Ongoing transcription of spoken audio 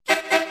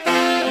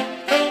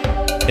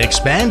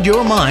Expand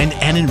your mind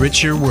and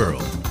enrich your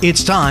world.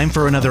 It's time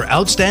for another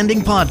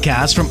outstanding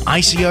podcast from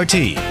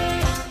ICRT.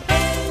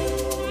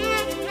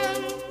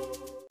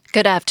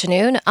 Good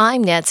afternoon,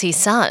 I'm Nancy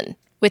Sun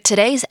with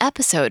today's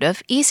episode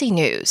of Easy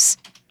News.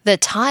 The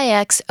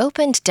Tai-Ex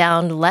opened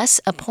down less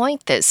a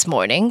point this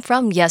morning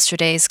from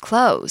yesterday's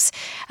close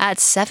at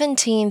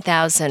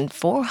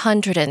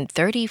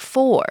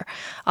 17,434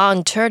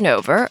 on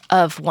turnover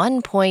of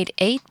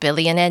 1.8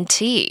 billion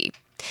NT.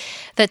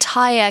 The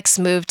Tai-Ex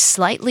moved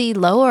slightly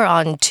lower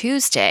on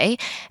Tuesday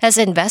as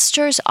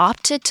investors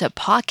opted to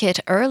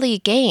pocket early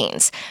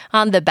gains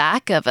on the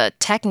back of a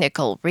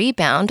technical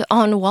rebound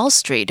on Wall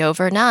Street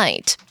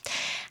overnight.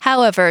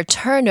 However,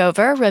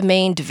 turnover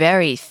remained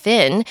very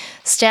thin,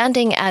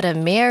 standing at a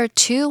mere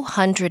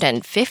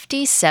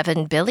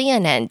 257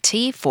 billion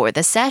NT for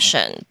the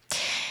session.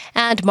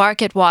 And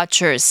market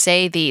watchers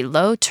say the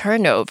low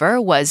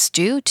turnover was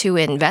due to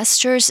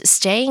investors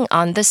staying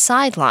on the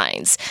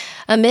sidelines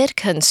amid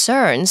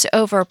concerns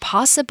over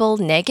possible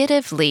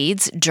negative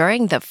leads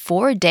during the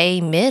 4-day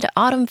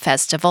Mid-Autumn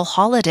Festival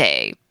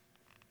holiday.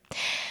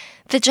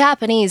 The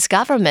Japanese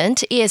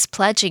government is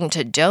pledging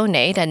to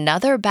donate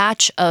another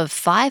batch of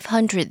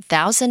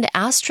 500,000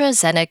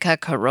 AstraZeneca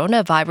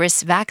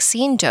coronavirus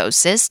vaccine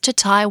doses to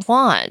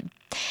Taiwan.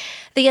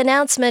 The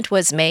announcement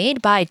was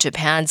made by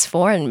Japan's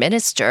Foreign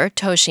Minister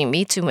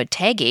Toshimitsu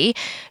Motegi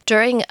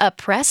during a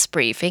press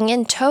briefing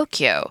in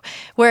Tokyo,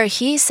 where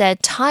he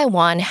said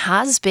Taiwan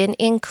has been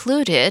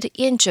included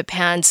in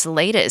Japan's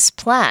latest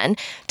plan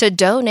to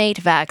donate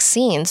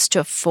vaccines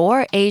to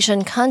 4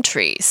 Asian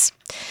countries.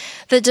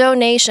 The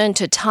donation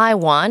to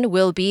Taiwan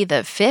will be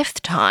the 5th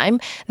time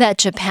that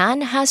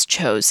Japan has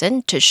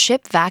chosen to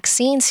ship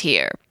vaccines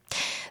here.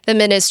 The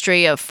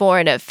Ministry of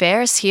Foreign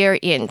Affairs here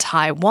in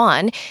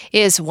Taiwan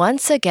is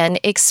once again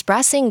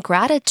expressing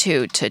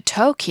gratitude to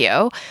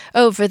Tokyo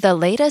over the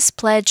latest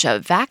pledge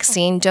of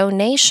vaccine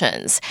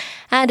donations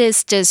and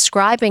is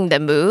describing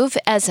the move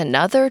as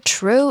another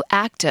true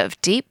act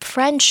of deep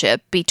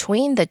friendship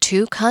between the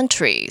two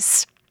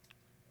countries.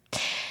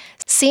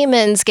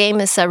 Siemens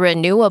Gamesa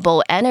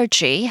Renewable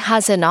Energy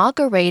has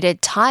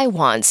inaugurated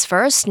Taiwan's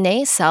first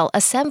nacelle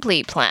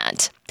assembly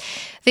plant.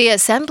 The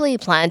assembly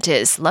plant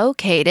is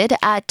located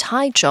at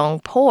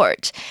Taichung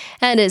Port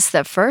and is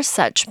the first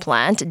such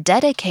plant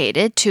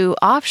dedicated to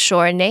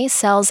offshore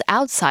nacelles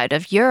outside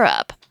of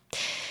Europe.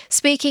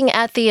 Speaking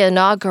at the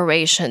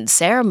inauguration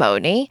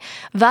ceremony,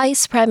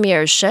 Vice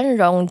Premier Shen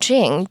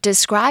Rongjing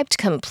described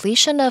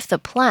completion of the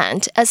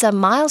plant as a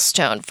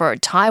milestone for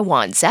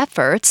Taiwan's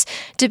efforts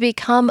to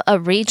become a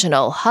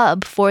regional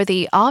hub for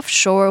the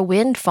offshore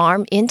wind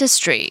farm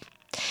industry.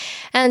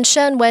 And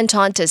Shen went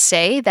on to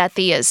say that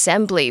the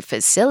assembly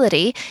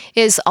facility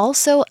is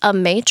also a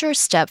major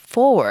step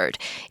forward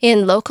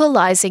in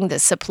localizing the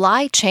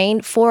supply chain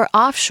for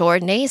offshore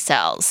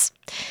nacelles.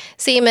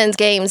 Siemens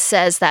Games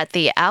says that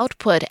the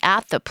output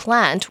at the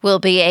plant will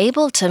be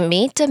able to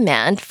meet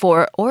demand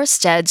for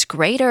Ørsted's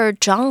greater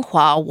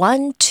Zhanghua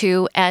 1,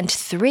 2, and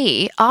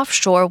 3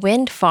 offshore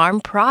wind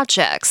farm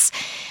projects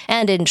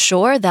and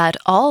ensure that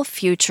all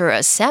future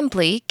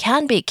assembly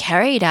can be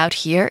carried out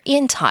here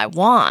in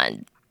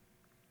Taiwan.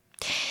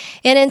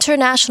 In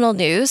international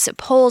news,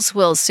 polls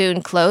will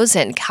soon close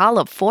in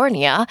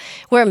California,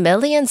 where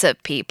millions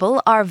of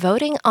people are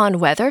voting on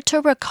whether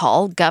to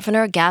recall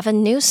Governor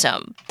Gavin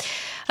Newsom.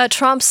 A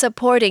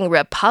Trump-supporting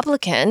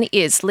Republican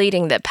is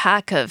leading the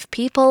pack of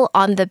people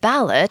on the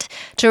ballot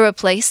to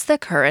replace the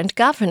current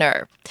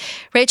governor.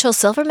 Rachel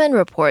Silverman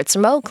reports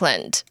from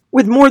Oakland.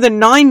 With more than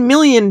 9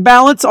 million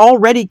ballots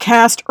already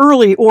cast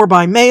early or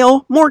by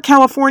mail, more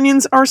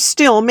Californians are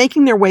still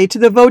making their way to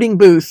the voting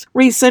booth.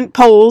 Recent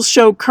polls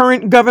show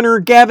current Governor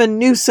Gavin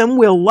Newsom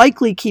will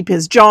likely keep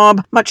his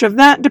job. Much of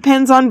that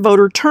depends on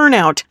voter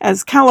turnout,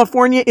 as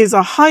California is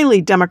a highly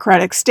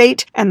Democratic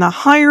state, and the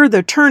higher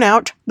the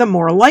turnout, the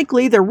more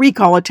likely the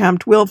recall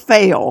attempt will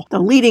fail. The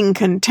leading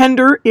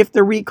contender, if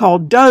the recall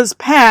does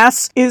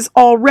pass, is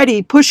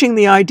already pushing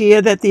the idea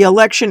that the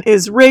election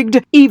is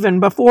rigged even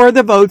before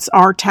the votes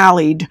are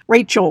tallied.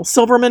 Rachel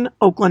Silverman,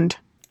 Oakland.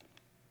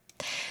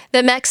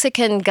 The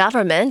Mexican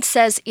government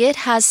says it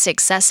has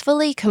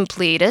successfully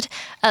completed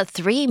a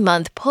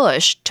 3-month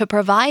push to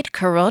provide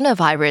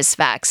coronavirus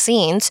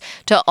vaccines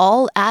to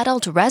all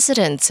adult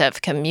residents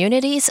of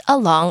communities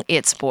along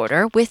its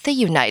border with the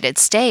United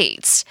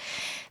States.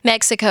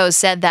 Mexico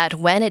said that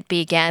when it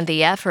began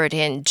the effort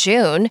in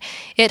June,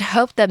 it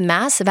hoped the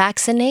mass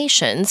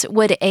vaccinations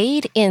would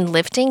aid in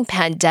lifting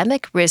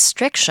pandemic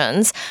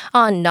restrictions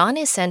on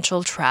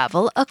non-essential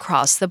travel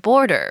across the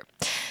border.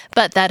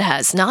 But that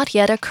has not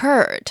yet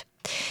occurred.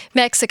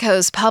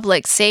 Mexico's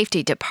Public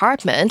Safety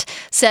Department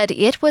said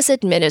it was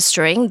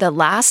administering the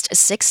last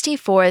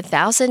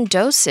 64,000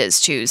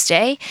 doses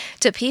Tuesday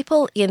to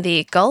people in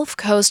the Gulf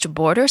Coast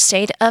border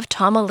state of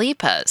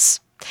Tamaulipas.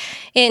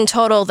 In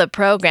total, the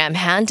program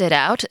handed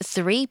out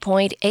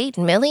 3.8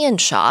 million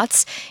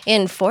shots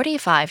in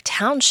 45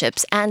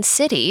 townships and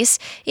cities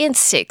in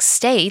 6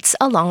 states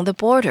along the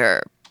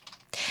border.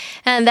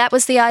 And that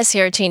was the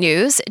ICRT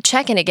News.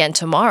 Check in again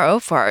tomorrow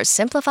for our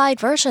simplified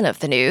version of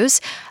the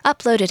news,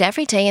 uploaded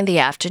every day in the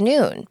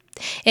afternoon.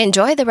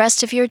 Enjoy the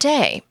rest of your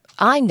day.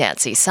 I'm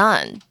Nancy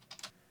Sun.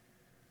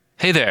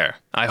 Hey there.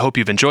 I hope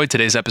you've enjoyed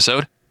today's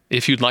episode.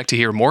 If you'd like to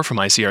hear more from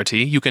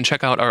ICRT, you can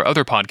check out our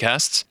other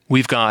podcasts.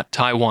 We've got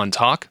Taiwan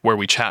Talk, where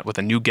we chat with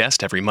a new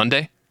guest every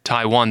Monday,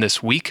 Taiwan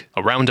This Week,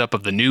 a roundup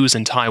of the news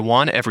in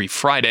Taiwan every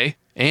Friday,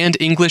 and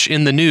English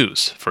in the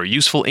News, for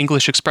useful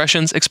English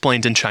expressions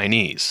explained in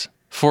Chinese.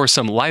 For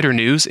some lighter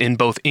news in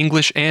both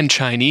English and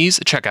Chinese,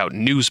 check out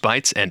News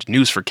Bites and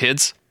News for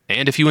Kids.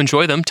 And if you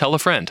enjoy them, tell a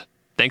friend.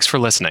 Thanks for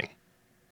listening.